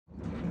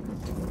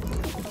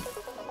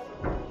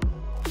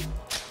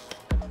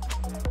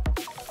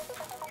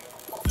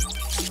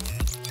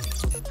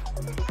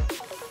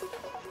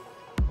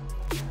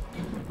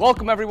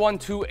Welcome everyone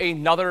to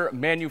another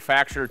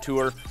manufacturer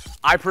tour.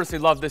 I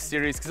personally love this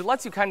series because it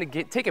lets you kind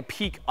of take a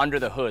peek under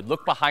the hood,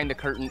 look behind the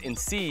curtain and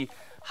see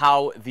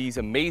how these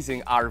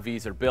amazing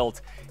RVs are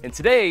built. And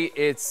today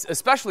it's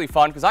especially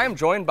fun because I am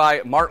joined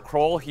by Mark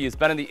Kroll. He has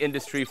been in the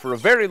industry for a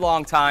very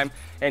long time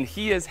and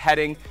he is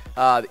heading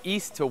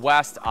east to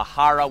west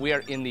Ahara. We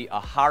are in the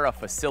Ahara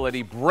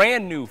facility,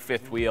 brand new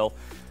fifth wheel.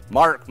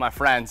 Mark, my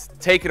friends,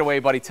 take it away,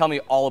 buddy. Tell me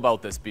all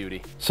about this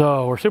beauty.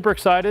 So we're super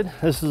excited.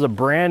 This is a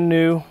brand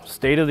new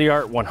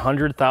state-of-the-art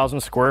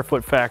 100,000 square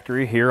foot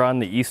factory here on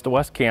the east to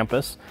west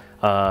campus.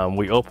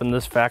 We opened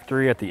this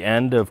factory at the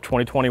end of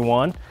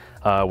 2021.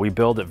 We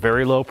build at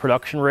very low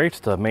production rates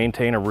to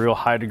maintain a real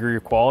high degree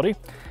of quality.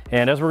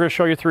 And as we're going to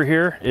show you through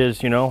here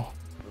is,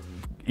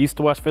 east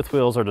to west fifth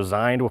wheels are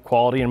designed with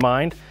quality in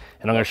mind.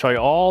 And I'm going to show you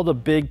all the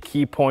big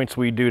key points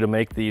we do to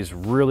make these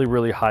really,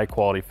 really high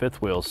quality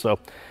fifth wheels. So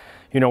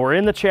we're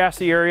in the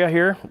chassis area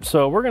here,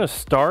 so we're going to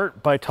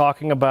start by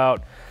talking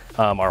about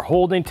our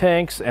holding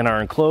tanks and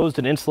our enclosed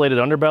and insulated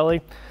underbelly.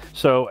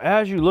 So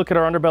as you look at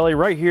our underbelly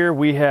right here,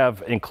 we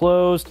have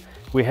enclosed,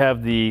 we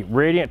have the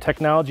Radiant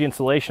Technology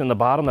insulation in the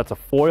bottom. That's a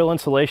foil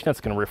insulation that's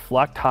going to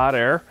reflect hot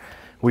air.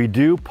 We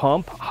do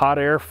pump hot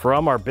air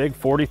from our big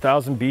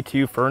 40,000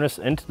 BTU furnace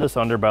into this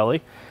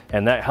underbelly,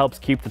 and that helps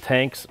keep the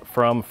tanks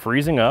from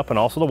freezing up and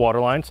also the water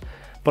lines.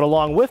 But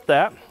along with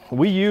that,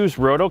 we use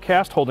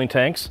rotocast holding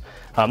tanks.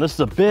 This is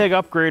a big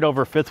upgrade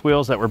over fifth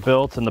wheels that were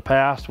built in the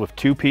past with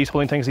two-piece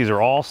holding tanks. These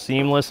are all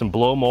seamless and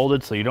blow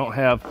molded, so you don't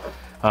have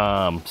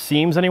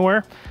seams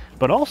anywhere.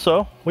 But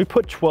also, we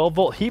put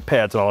 12-volt heat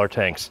pads in all our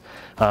tanks.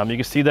 You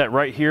can see that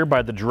right here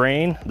by the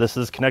drain. This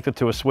is connected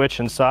to a switch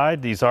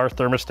inside. These are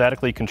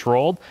thermostatically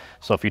controlled.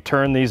 So if you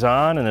turn these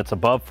on and it's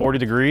above 40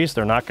 degrees,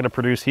 they're not going to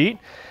produce heat.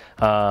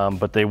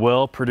 But they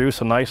will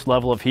produce a nice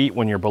level of heat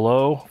when you're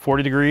below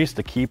 40 degrees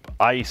to keep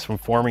ice from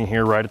forming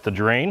here right at the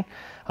drain.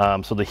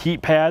 So the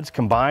heat pads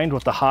combined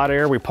with the hot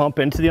air we pump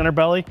into the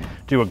underbelly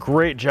do a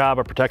great job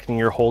of protecting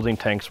your holding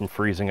tanks from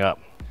freezing up.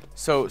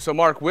 So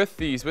Mark, with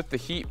the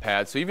heat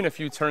pads, so even if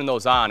you turn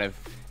those on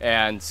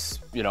and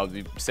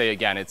say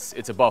again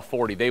it's above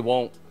 40, they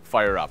won't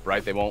fire up,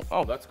 right? They won't.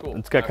 Oh, that's cool.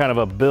 It's got kind of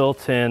a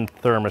built-in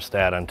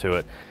thermostat onto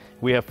it.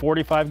 We have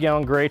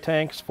 45-gallon gray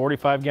tanks,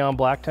 45-gallon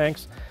black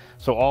tanks.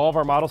 So all of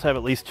our models have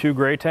at least 2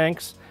 gray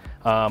tanks.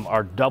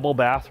 Our double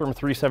bathroom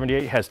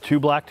 378 has 2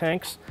 black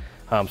tanks.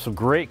 So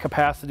great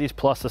capacities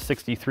plus a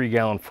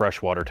 63-gallon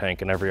freshwater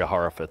tank in every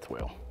Ahara fifth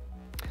wheel.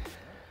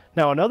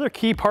 Now another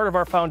key part of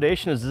our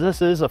foundation is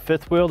this is a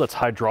fifth wheel that's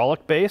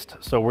hydraulic based.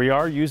 So we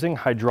are using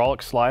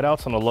hydraulic slide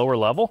outs on the lower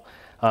level.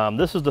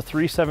 This is the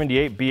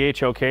 378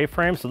 BHOK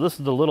frame. So this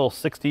is the little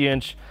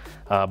 60-inch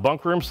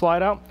bunk room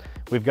slide out.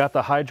 We've got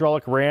the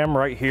hydraulic ram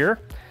right here.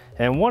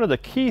 And one of the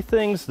key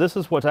things, this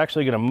is what's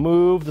actually going to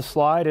move the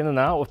slide in and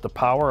out with the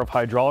power of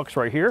hydraulics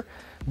right here.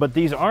 But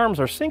these arms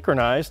are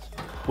synchronized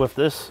with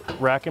this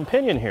rack and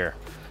pinion here.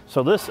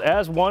 So this,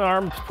 as one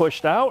arm's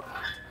pushed out,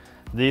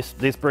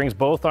 this brings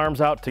both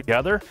arms out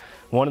together.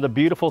 One of the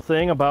beautiful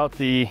thing about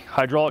the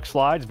hydraulic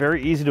slides,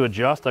 very easy to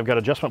adjust. I've got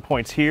adjustment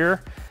points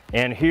here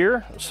and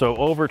here. So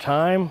over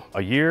time,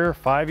 a year,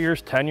 5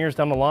 years, 10 years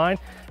down the line,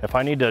 if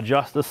I need to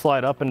adjust this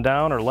slide up and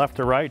down or left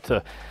to right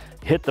to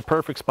hit the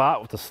perfect spot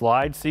with the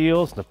slide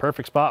seals, the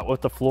perfect spot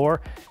with the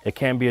floor, it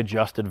can be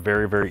adjusted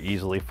very, very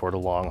easily for the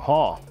long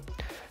haul.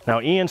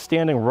 Now Ian's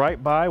standing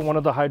right by one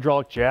of the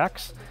hydraulic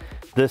jacks.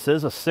 This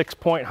is a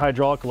 6-point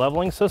hydraulic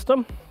leveling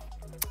system.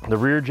 The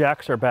rear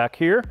jacks are back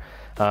here.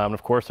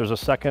 Of course, there's a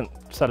second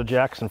set of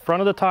jacks in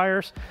front of the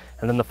tires,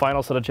 and then the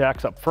final set of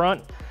jacks up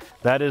front.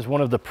 That is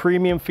one of the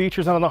premium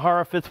features on the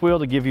Ahara fifth wheel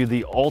to give you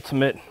the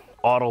ultimate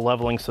auto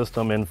leveling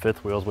system in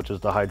fifth wheels, which is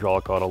the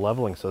hydraulic auto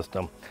leveling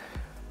system.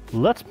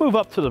 Let's move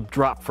up to the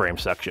drop frame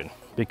section,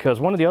 because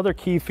one of the other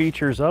key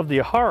features of the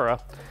Ahara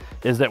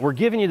is that we're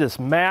giving you this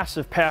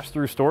massive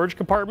pass-through storage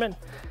compartment,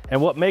 and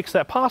what makes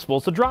that possible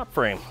is the drop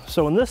frame.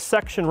 So in this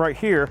section right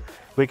here,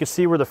 we can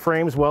see where the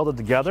frame's welded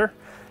together.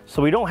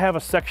 So we don't have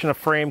a section of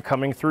frame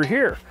coming through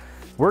here.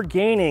 We're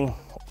gaining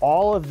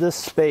all of this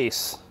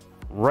space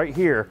right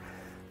here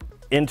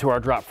into our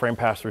drop frame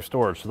pass-through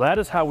storage. So that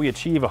is how we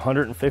achieve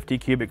 150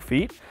 cubic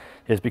feet,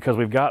 is because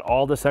we've got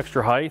all this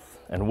extra height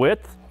and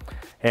width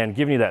and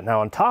giving you that.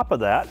 Now on top of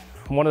that,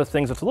 one of the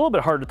things that's a little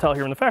bit hard to tell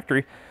here in the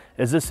factory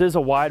is this is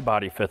a wide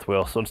body fifth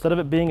wheel. So instead of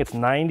it being its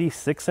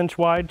 96-inch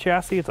wide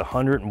chassis, it's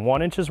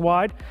 101 inches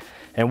wide.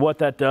 And what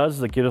that does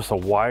is it gives us a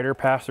wider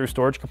pass-through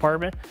storage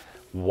compartment,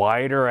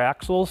 wider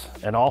axles,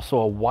 and also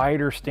a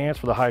wider stance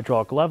for the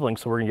hydraulic leveling.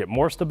 So we're gonna get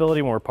more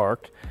stability when we're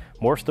parked,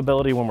 more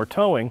stability when we're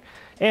towing,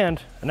 and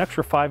an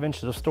extra 5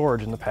 inches of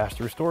storage in the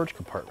pass-through storage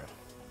compartment.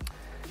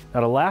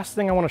 Now the last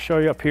thing I wanna show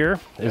you up here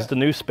is the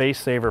new Space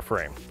Saver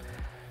frame.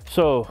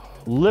 So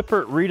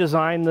Lippert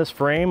redesigned this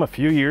frame a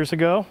few years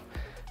ago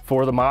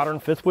for the modern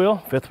fifth wheel.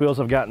 Fifth wheels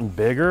have gotten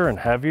bigger and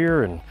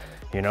heavier, and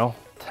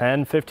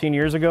 10, 15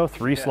 years ago,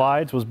 3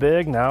 slides was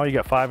big. Now you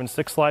got 5 and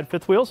 6 slide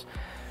fifth wheels.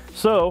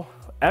 So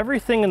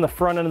everything in the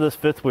front end of this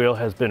fifth wheel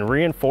has been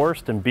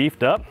reinforced and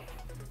beefed up.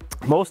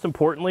 Most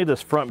importantly,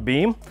 this front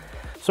beam.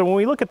 So when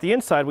we look at the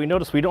inside, we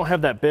notice we don't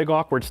have that big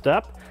awkward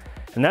step,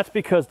 and that's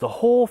because the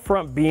whole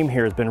front beam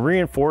here has been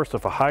reinforced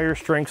with a higher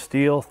strength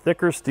steel,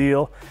 thicker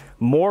steel,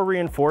 more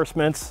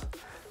reinforcements,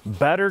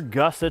 better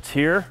gussets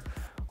here,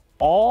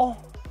 all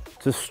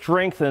to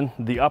strengthen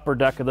the upper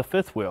deck of the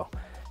fifth wheel.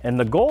 And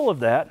the goal of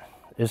that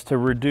is to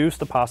reduce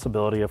the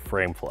possibility of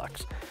frame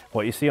flex.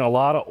 What you see on a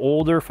lot of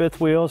older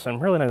fifth wheels,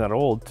 and really not that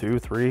old, 2,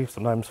 3,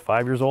 sometimes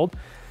 5 years old,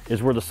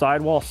 is where the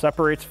sidewall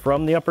separates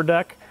from the upper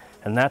deck.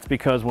 And that's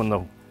because when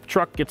the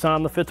truck gets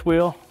on the fifth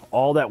wheel,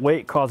 all that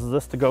weight causes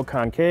this to go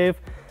concave.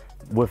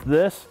 With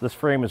this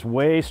frame is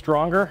way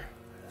stronger,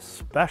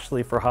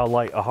 especially for how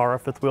light Ahara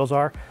fifth wheels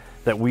are,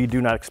 that we do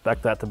not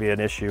expect that to be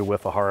an issue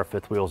with Ahara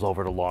fifth wheels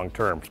over the long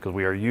term, because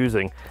we are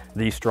using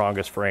the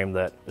strongest frame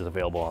that is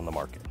available on the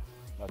market.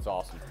 That's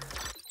awesome.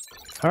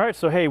 All right,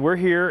 so hey, we're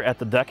here at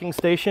the decking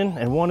station,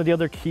 and one of the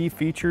other key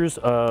features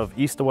of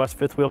east to west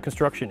fifth wheel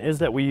construction is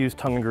that we use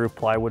tongue and groove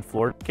plywood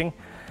floor decking.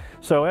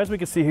 So as we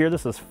can see here,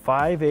 this is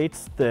 5/8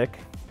 thick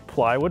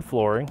plywood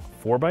flooring,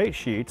 4x8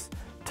 sheets,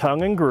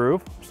 tongue and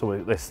groove, so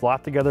they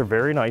slot together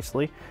very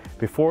nicely.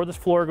 Before this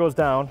floor goes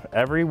down,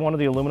 every one of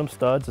the aluminum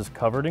studs is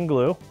covered in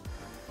glue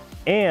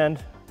and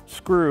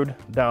screwed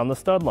down the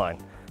stud line.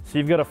 So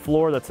you've got a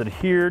floor that's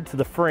adhered to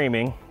the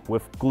framing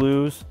with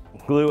glue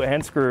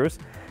and screws,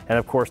 and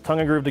of course tongue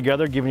and groove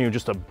together, giving you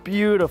just a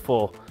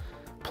beautiful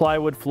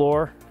plywood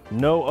floor.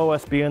 No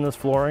OSB in this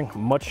flooring,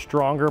 much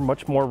stronger,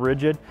 much more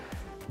rigid.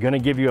 Gonna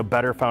give you a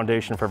better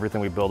foundation for everything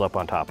we build up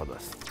on top of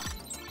this.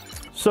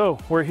 So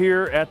we're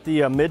here at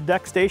the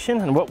mid-deck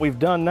station, and what we've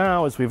done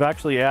now is we've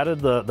actually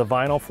added the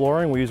vinyl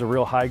flooring. We use a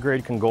real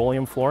high-grade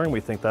Congolium flooring. We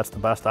think that's the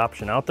best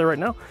option out there right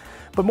now.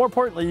 But more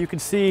importantly, you can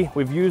see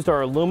we've used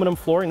our aluminum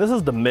flooring. This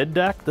is the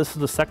mid-deck. This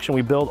is the section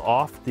we build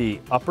off the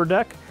upper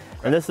deck.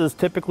 And this is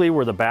typically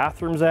where the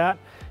bathroom's at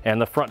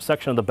and the front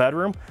section of the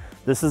bedroom.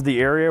 This is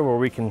the area where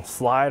we can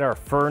slide our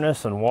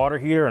furnace and water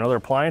heater and other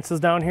appliances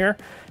down here.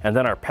 And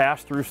then our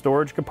pass-through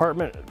storage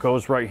compartment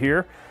goes right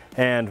here.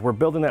 And we're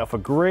building that with a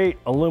great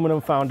aluminum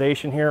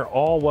foundation here,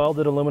 all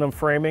welded aluminum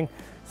framing.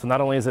 So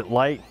not only is it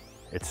light,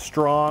 it's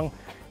strong.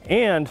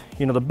 And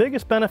you know, the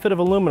biggest benefit of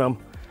aluminum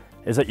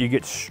is that you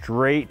get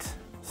straight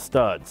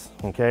studs,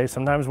 okay?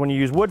 Sometimes when you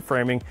use wood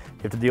framing,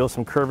 you have to deal with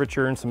some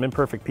curvature and some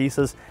imperfect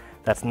pieces.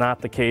 That's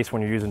not the case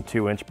when you're using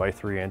 2" by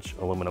 3"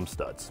 aluminum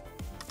studs.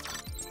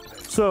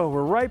 So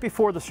we're right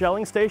before the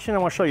shelling station. I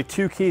want to show you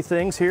two key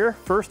things here.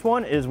 First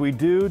one is we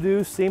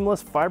do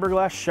seamless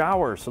fiberglass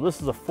showers. So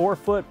this is a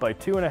 4-foot by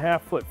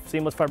 2.5-foot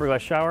seamless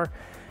fiberglass shower.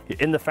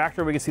 In the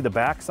factory, we can see the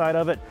back side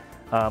of it.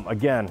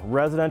 Again,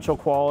 residential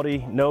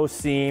quality, no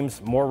seams,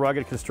 more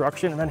rugged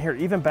construction. And then here,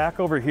 even back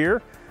over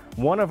here,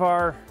 one of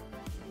our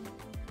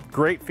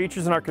great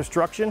features in our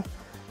construction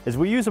is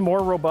we use a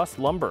more robust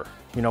lumber.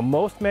 You know,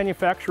 most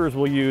manufacturers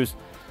will use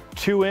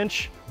 2"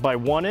 by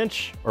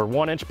 1" or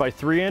 1" by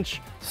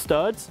 3"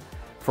 studs.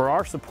 For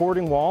our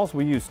supporting walls,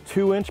 we use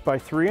 2" by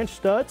 3"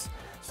 studs.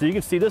 So you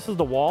can see this is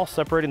the wall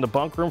separating the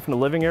bunk room from the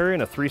living area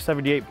in a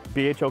 378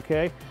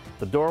 BHOK.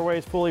 The doorway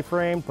is fully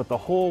framed, but the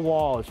whole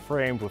wall is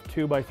framed with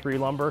 2 by 3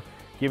 lumber,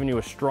 giving you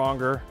a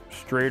stronger,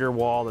 straighter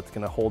wall that's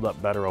gonna hold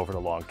up better over the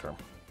long term.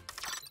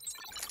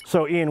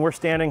 So Ian, we're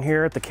standing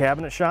here at the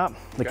cabinet shop.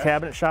 The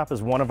cabinet shop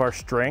is one of our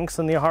strengths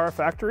in the Ahara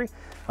factory.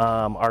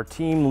 Our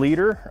team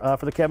leader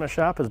for the cabinet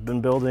shop has been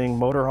building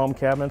motorhome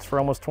cabinets for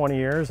almost 20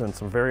 years and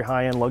some very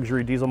high-end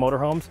luxury diesel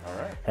motorhomes.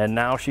 And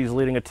now she's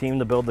leading a team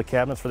to build the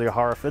cabinets for the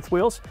Ahara fifth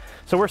wheels.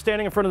 So we're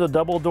standing in front of the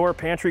double door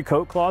pantry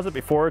coat closet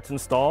before it's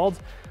installed.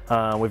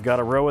 We've got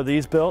a row of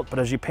these built, but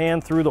as you pan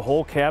through the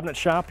whole cabinet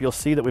shop, you'll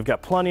see that we've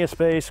got plenty of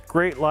space,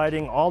 great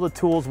lighting, all the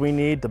tools we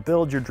need to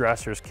build your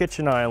dressers,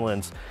 kitchen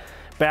islands,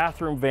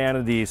 bathroom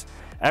vanities.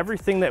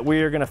 Everything that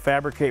we are going to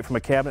fabricate from a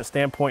cabinet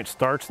standpoint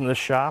starts in this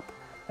shop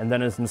and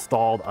then is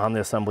installed on the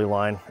assembly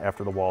line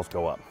after the walls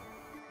go up.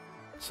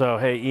 So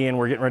hey Ian,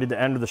 we're getting ready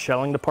to enter the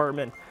shelling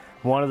department.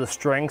 One of the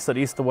strengths at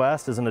East to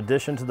West is in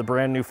addition to the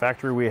brand new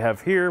factory we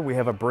have here, we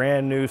have a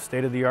brand new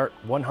state-of-the-art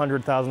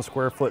 100,000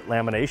 square foot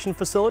lamination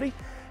facility.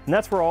 And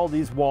that's where all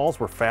these walls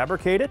were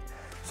fabricated.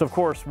 So of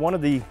course, one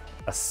of the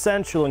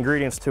essential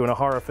ingredients to an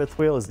Ahara fifth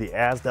wheel is the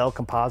Asdel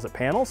composite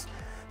panels.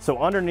 So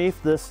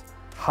underneath this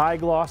high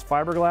gloss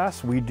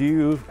fiberglass, we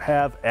do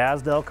have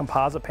Asdel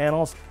composite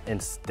panels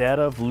instead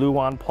of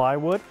Luan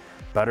plywood.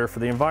 Better for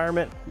the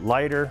environment,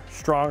 lighter,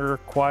 stronger,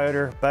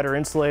 quieter, better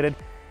insulated,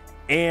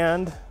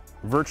 and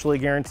virtually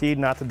guaranteed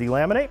not to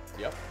delaminate.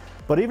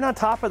 But even on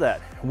top of that,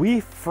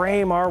 we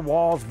frame our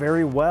walls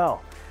very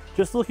well.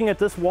 Just looking at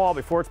this wall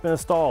before it's been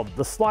installed,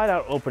 the slide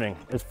out opening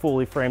is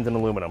fully framed in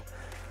aluminum.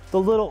 The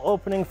little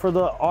opening for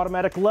the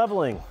automatic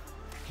leveling,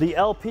 the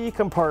LP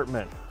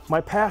compartment,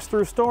 my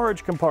pass-through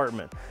storage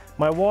compartment,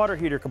 my water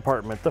heater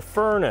compartment, the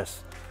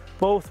furnace,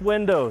 both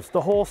windows,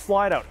 the whole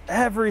slide out,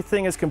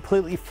 everything is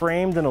completely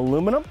framed in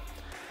aluminum.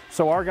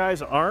 So our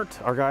guys and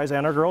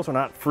our girls are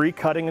not free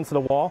cutting into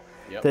the wall.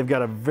 Yep. They've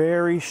got a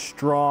very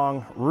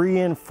strong,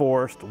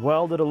 reinforced,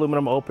 welded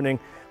aluminum opening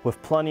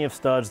with plenty of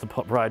studs to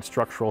provide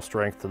structural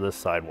strength to this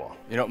sidewall.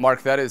 You know,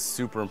 Mark, that is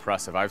super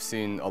impressive. I've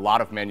seen a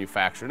lot of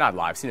manufacturers, not a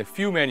lot, I've seen a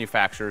few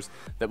manufacturers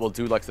that will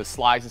do like the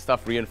slides and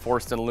stuff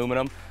reinforced in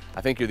aluminum.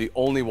 I think you're the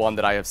only one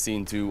that I have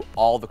seen do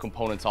all the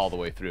components all the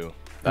way through.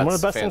 That's one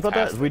of the best things about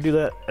that is we do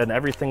that in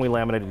everything we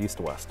laminated east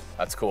to west.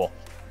 That's cool.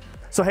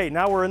 So hey,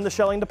 now we're in the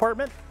shelling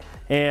department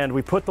and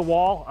we put the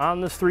wall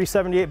on this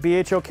 378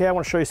 BHOK. I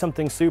want to show you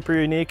something super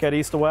unique at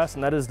east to west,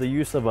 and that is the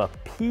use of a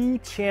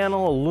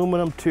P-channel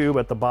aluminum tube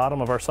at the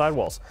bottom of our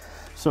sidewalls.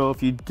 So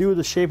if you do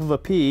the shape of a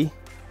P,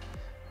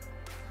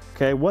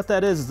 okay, what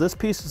that is this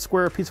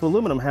square piece of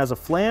aluminum has a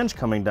flange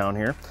coming down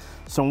here.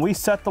 So when we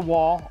set the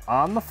wall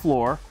on the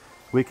floor,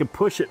 we can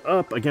push it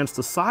up against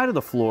the side of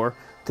the floor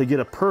to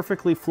get a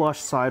perfectly flush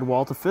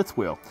sidewall to fifth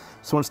wheel.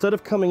 So instead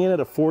of coming in at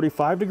a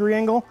 45-degree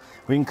angle,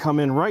 we can come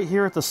in right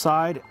here at the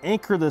side,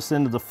 anchor this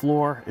into the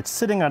floor. It's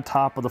sitting on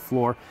top of the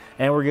floor,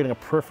 and we're getting a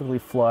perfectly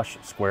flush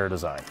square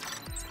design.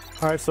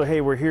 All right, so hey,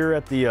 we're here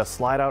at the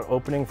slide out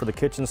opening for the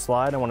kitchen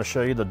slide. I want to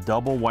show you the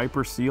double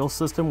wiper seal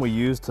system we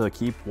use to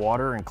keep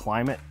water and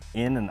climate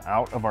in and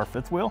out of our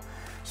fifth wheel.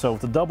 So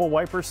with the double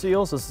wiper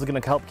seals, this is going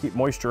to help keep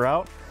moisture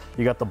out.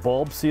 You got the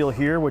bulb seal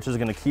here, which is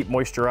going to keep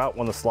moisture out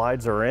when the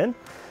slides are in.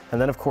 And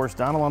then of course,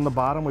 down along the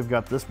bottom, we've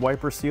got this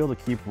wiper seal to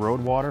keep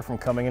road water from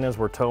coming in as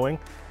we're towing.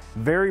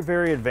 Very,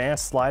 very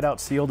advanced slide out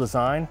seal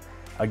design.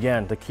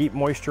 Again, to keep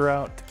moisture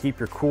out, to keep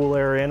your cool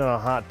air in on a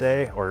hot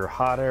day or your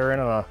hot air in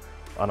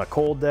on a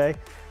cold day.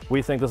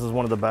 We think this is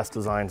one of the best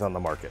designs on the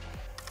market.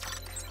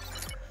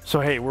 So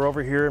hey, we're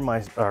over here in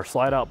our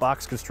slide out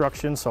box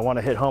construction. So I want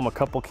to hit home a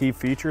couple key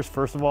features.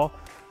 First of all,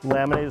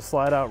 laminated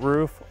slide out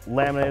roof,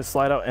 laminated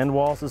slide out end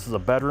walls. This is a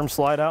bedroom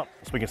slide out,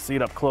 so we can see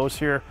it up close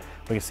here.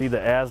 We can see the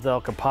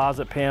Asdel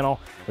composite panel.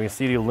 We can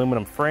see the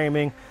aluminum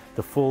framing,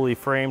 the fully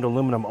framed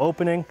aluminum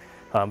opening.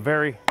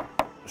 Very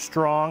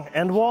strong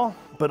end wall,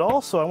 but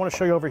also I want to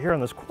show you over here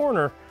on this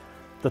corner,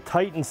 the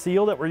Titan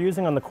seal that we're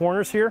using on the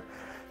corners here.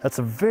 That's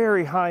a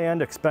very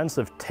high-end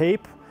expensive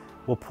tape.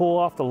 We'll pull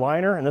off the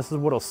liner, and this is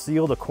what will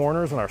seal the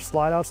corners in our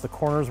slide outs, the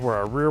corners where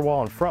our rear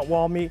wall and front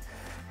wall meet.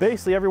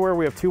 Basically everywhere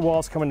we have two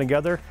walls coming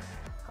together.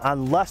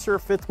 On lesser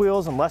fifth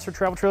wheels and lesser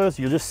travel trailers,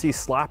 you'll just see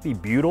sloppy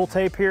butyl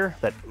tape here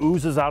that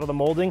oozes out of the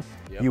molding.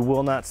 Yep. You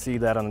will not see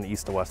that on an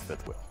east to west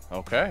fifth wheel.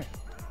 Okay.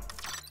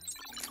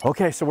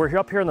 Okay, so we're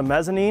up here in the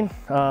mezzanine.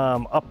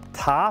 Up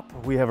top,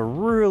 we have a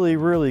really,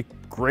 really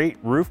great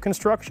roof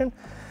construction.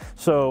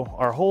 So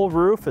our whole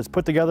roof is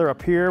put together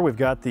up here. We've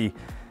got the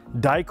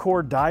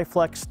Dicor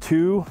Diflex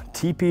 2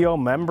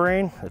 TPO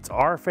membrane. It's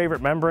our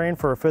favorite membrane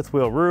for a fifth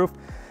wheel roof.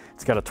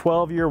 It's got a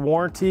 12-year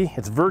warranty.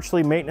 It's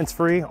virtually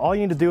maintenance-free. All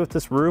you need to do with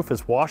this roof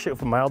is wash it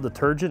with a mild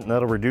detergent, and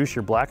that'll reduce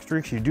your black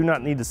streaks. You do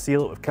not need to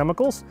seal it with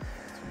chemicals.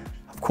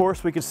 Of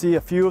course, we can see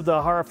a few of the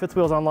Ahara fifth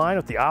wheels online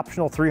with the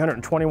optional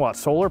 320-watt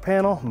solar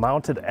panel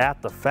mounted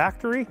at the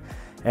factory.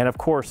 And of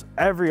course,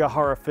 every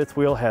Ahara fifth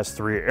wheel has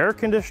 3 air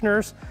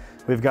conditioners.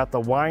 We've got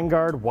the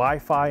WineGuard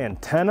Wi-Fi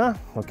antenna.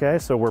 Okay,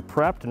 so we're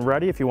prepped and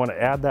ready if you want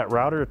to add that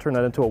router to turn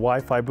that into a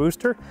Wi-Fi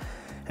booster.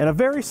 And a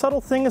very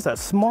subtle thing is that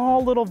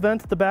small little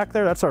vent at the back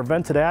there. That's our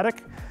vented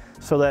attic,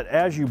 so that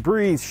as you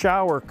breathe,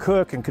 shower,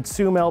 cook, and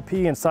consume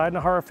LP inside an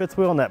Ahara fifth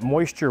wheel and that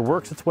moisture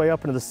works its way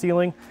up into the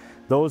ceiling,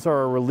 those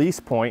are a release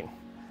point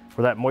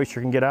where that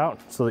moisture can get out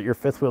so that your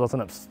fifth wheel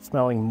doesn't end up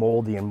smelling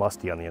moldy and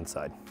musty on the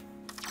inside.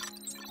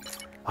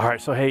 All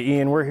right, so hey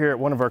Ian, we're here at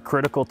one of our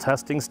critical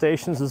testing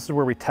stations. This is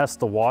where we test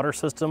the water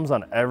systems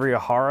on every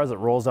Ahara as it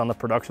rolls down the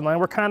production line.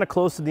 We're kind of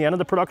close to the end of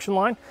the production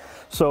line.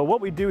 So what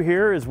we do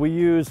here is we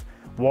use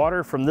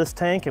water from this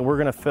tank, and we're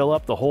going to fill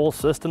up the whole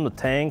system, the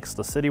tanks,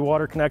 the city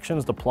water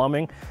connections, the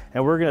plumbing,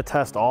 and we're going to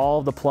test all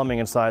of the plumbing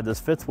inside this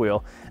fifth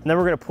wheel. And then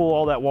we're going to pull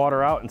all that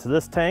water out into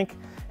this tank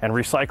and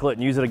recycle it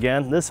and use it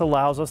again. This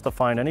allows us to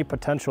find any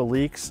potential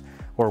leaks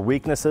or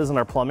weaknesses in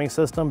our plumbing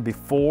system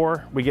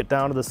before we get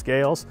down to the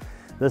scales.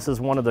 This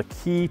is one of the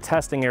key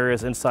testing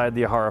areas inside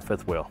the Ahara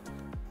fifth wheel.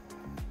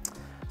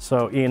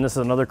 So Ian, this is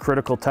another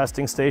critical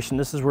testing station.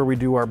 This is where we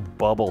do our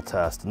bubble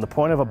test. And the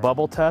point of a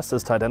bubble test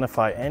is to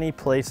identify any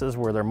places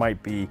where there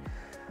might be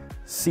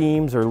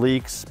seams or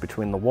leaks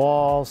between the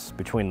walls,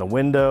 between the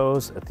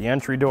windows, at the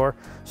entry door.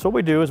 So what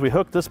we do is we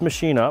hook this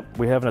machine up.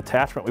 We have an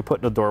attachment we put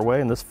in the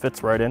doorway, and this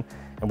fits right in.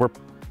 And we're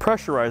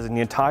pressurizing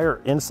the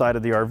entire inside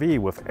of the RV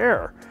with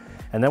air.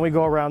 And then we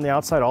go around the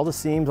outside, all the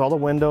seams, all the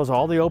windows,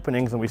 all the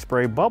openings, and we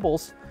spray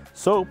bubbles,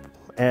 soap.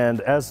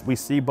 And as we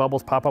see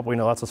bubbles pop up, we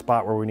know that's a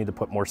spot where we need to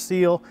put more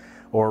seal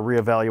or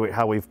reevaluate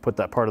how we've put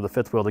that part of the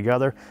fifth wheel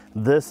together.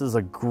 This is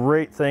a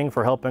great thing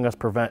for helping us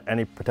prevent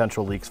any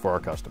potential leaks for our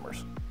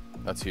customers.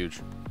 That's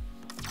huge.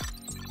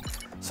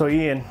 So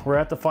Ian, we're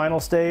at the final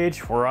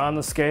stage. We're on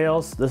the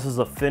scales. This is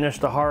a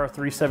finished Ahara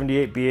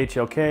 378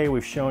 BHOK.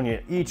 We've shown you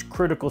each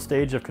critical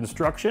stage of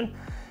construction.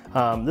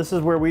 This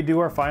is where we do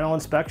our final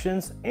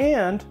inspections,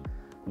 and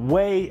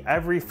weigh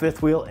every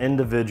fifth wheel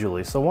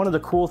individually. So one of the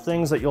cool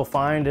things that you'll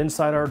find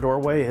inside our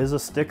doorway is a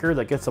sticker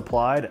that gets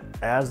applied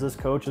as this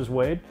coach is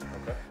weighed.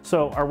 Okay.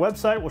 So our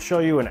website will show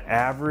you an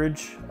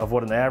average of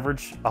what an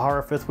average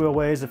Ahara fifth wheel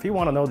weighs. If you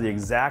want to know the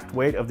exact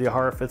weight of the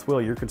Ahara fifth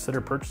wheel you're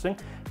considering purchasing,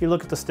 you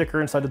look at the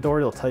sticker inside the door,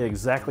 it'll tell you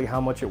exactly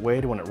how much it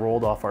weighed when it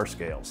rolled off our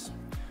scales.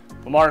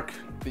 Well, Mark,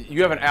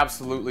 you have an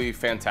absolutely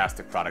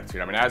fantastic product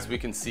here. I mean, as we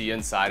can see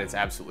inside, it's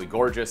absolutely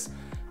gorgeous.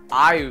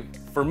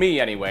 For me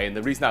anyway, and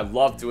the reason I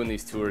love doing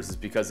these tours is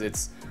because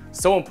it's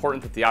so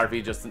important that the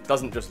RV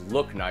doesn't just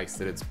look nice,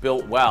 that it's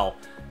built well.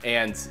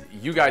 And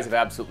you guys have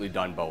absolutely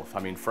done both. I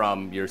mean,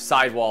 from your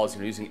sidewalls,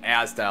 you're using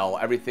Asdel,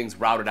 everything's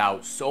routed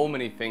out, so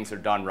many things are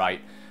done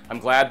right. I'm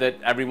glad that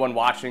everyone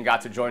watching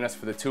got to join us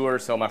for the tour.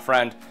 So my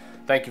friend,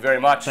 thank you very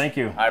much. Thank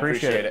you. I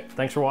appreciate it.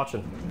 Thanks for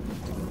watching.